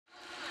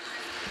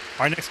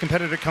Our next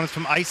competitor comes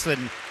from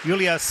Iceland,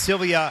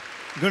 Sylvia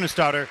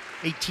GUNNARSDOTTIR,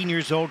 18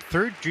 years old,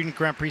 third Junior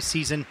Grand Prix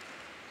season,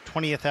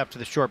 20th after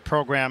the short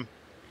program.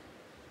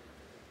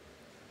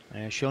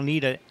 And she'll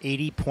need an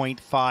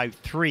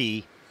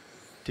 80.53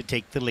 to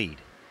take the lead.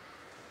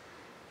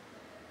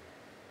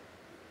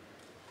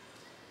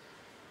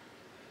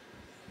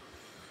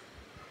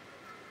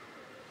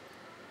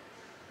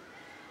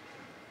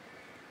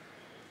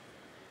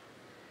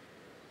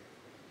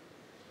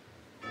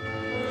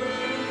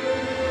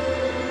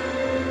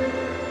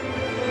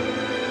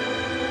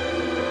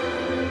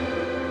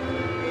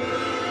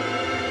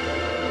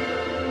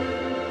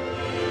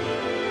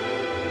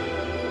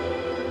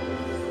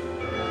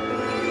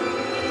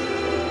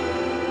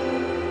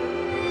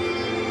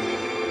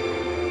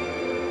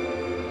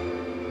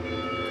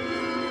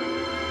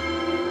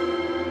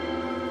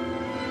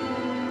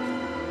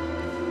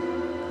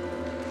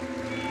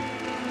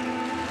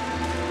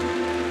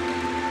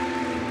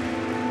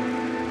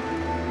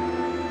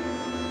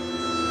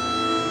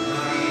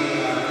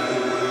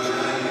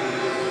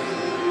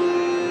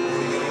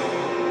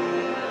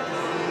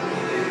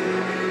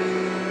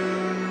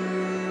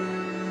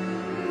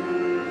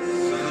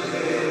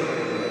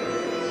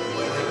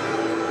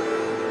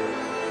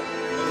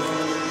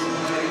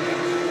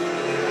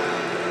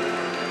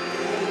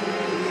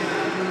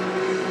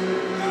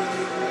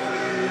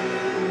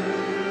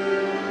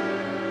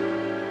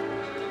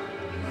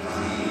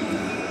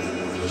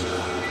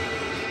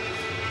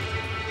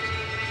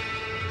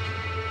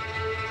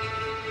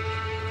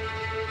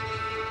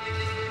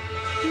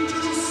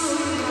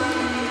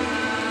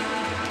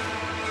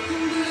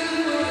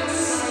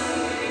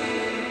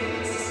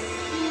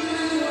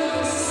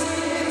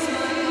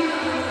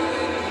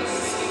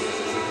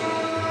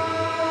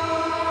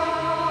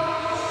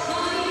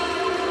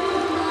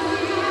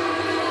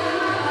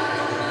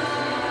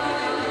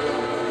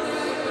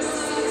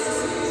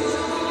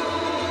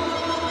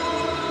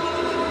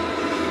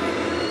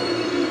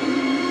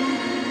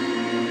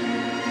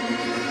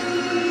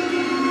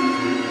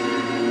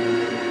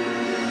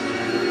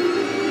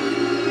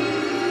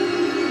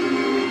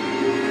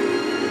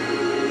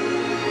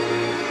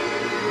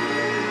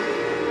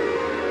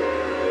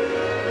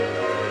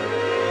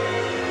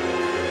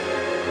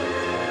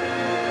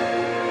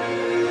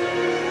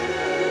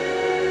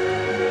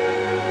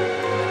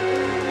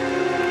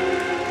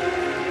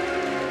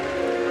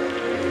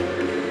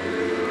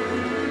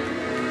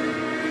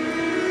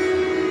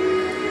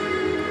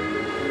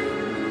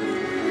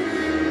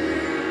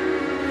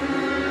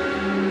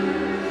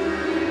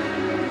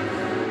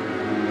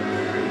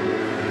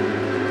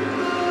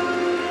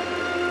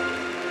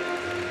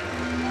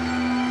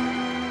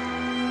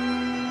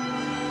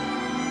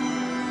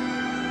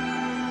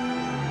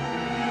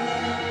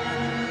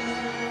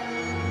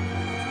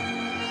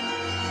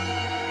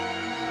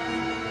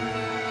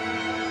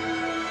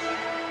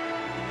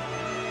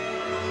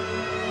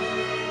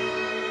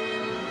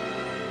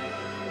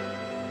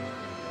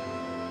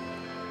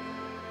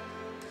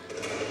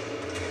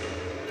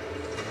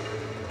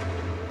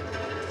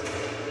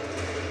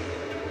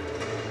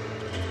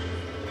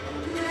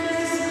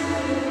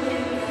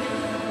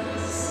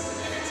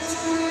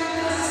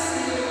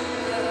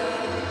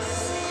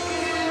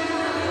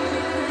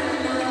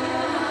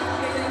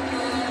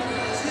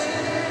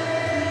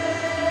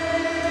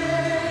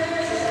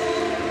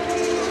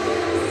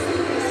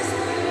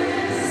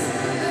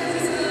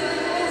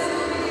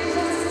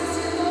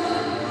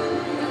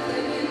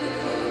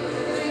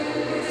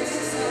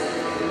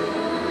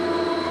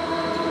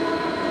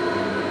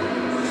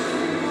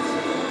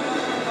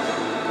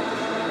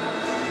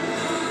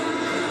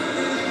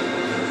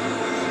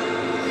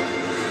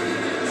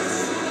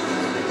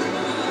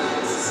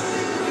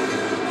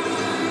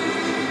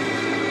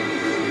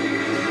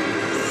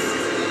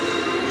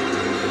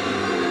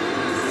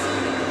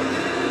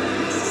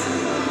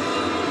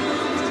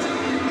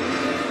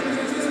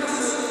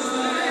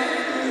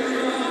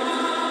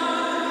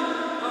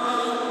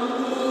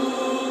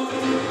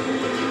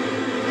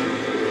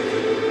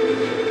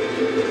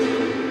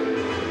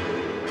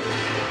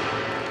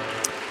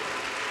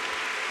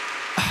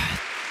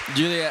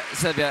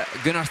 Sylvia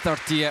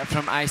GUNNARSDOTTIR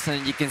from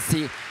Iceland. You can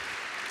see,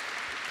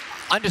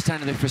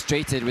 understandably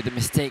frustrated with the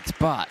mistakes,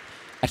 but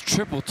a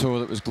triple toe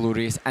that was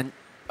glorious, and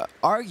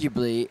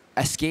arguably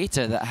a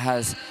skater that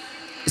has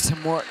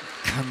some more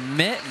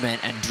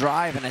commitment and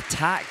drive and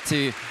attack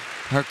to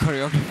her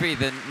choreography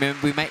than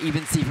we might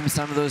even see from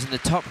some of those in the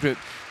top group.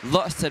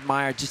 Lots to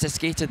admire. Just a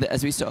skater that,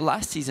 as we saw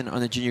last season on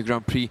the Junior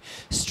Grand Prix,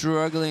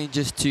 struggling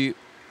just to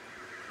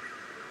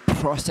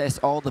process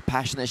all the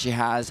passion that she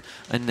has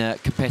in the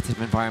competitive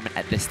environment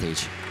at this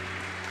stage.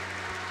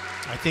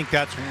 I think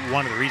that's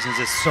one of the reasons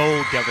it's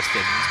so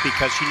devastating, is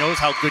because she knows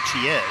how good she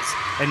is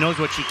and knows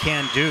what she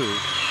can do,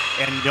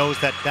 and knows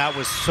that that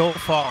was so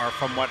far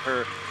from what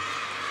her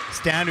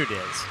standard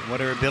is and what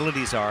her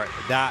abilities are.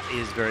 That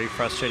is very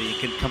frustrating. You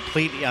can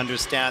completely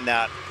understand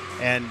that,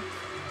 and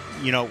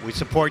you know, we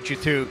support you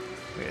through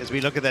as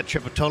we look at that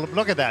triple toe loop,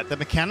 look at that. The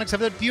mechanics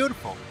of it,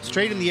 beautiful.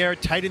 Straight in the air,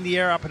 tight in the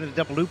air, up into the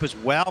double loop as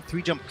well.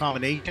 3-jump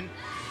combination.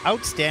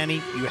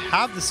 Outstanding. You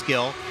have the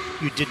skill.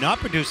 You did not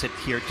produce it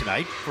here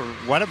tonight for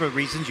whatever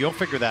reasons. You'll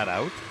figure that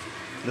out.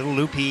 Little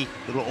loopy,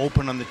 little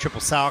open on the triple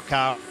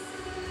Salchow.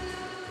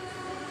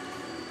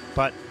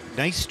 But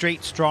nice,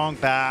 straight, strong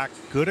back.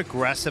 Good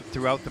aggressive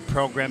throughout the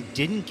program.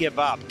 Didn't give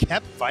up.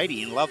 Kept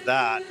fighting. Love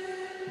that.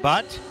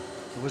 But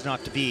it was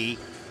not to be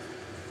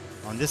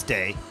on this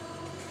day.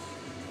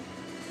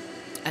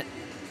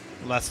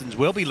 Lessons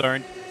will be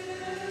learned.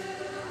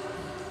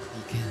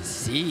 You can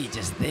see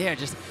just there,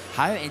 just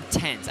how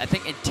intense. I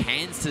think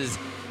intense is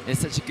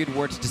such a good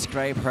word to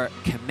describe her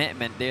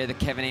commitment there, the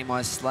Kevin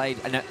Amos slide,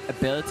 and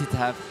ability to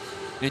have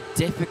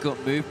difficult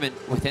movement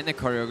within the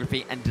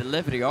choreography and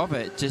delivery of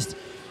it. Just,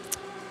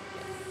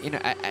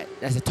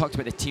 as I talked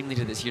about the team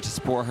leader that's here to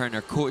support her and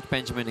her coach,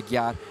 Benjamin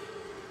Aguiar,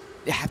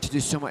 they have to do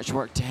so much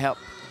work to help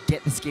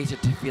get the skater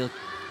to feel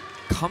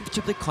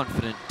comfortably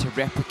confident to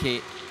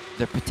replicate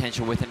their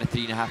potential within a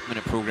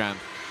 3.5-minute program.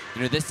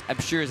 This, I'm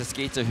sure, is a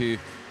skater who,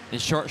 in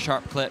short,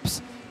 sharp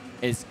clips,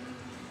 is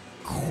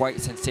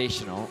quite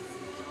sensational.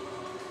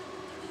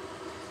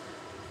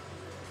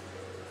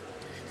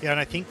 Yeah, and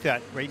I think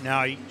that right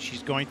now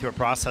she's going through a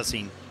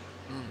processing.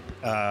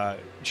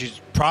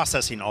 She's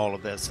processing all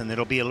of this, and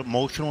it'll be a little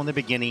emotional in the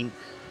beginning,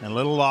 and a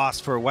little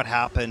lost for what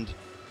happened,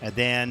 and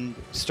then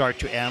start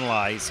to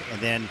analyze, and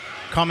then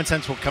common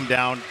sense will come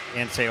down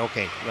and say,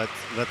 okay,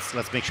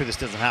 let's make sure this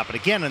doesn't happen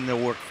again, and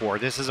they'll work for it.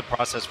 This is a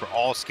process for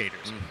all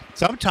skaters.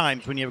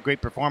 Sometimes when you have a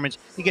great performance,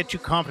 you get too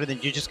confident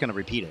that you're just going to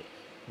repeat it.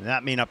 And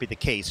that may not be the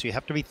case. So you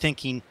have to be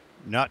thinking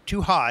not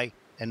too high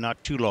and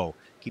not too low.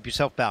 Keep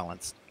yourself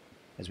balanced.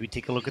 As we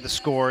take a look at the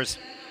scores,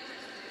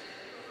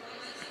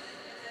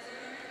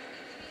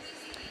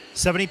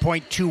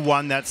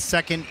 70.21, that's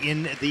second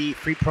in the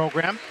free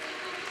program,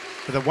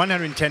 with a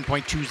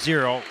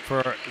 110.20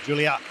 for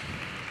Julia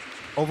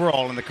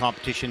overall in the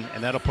competition,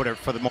 and that'll put her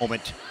for the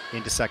moment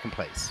into second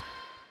place.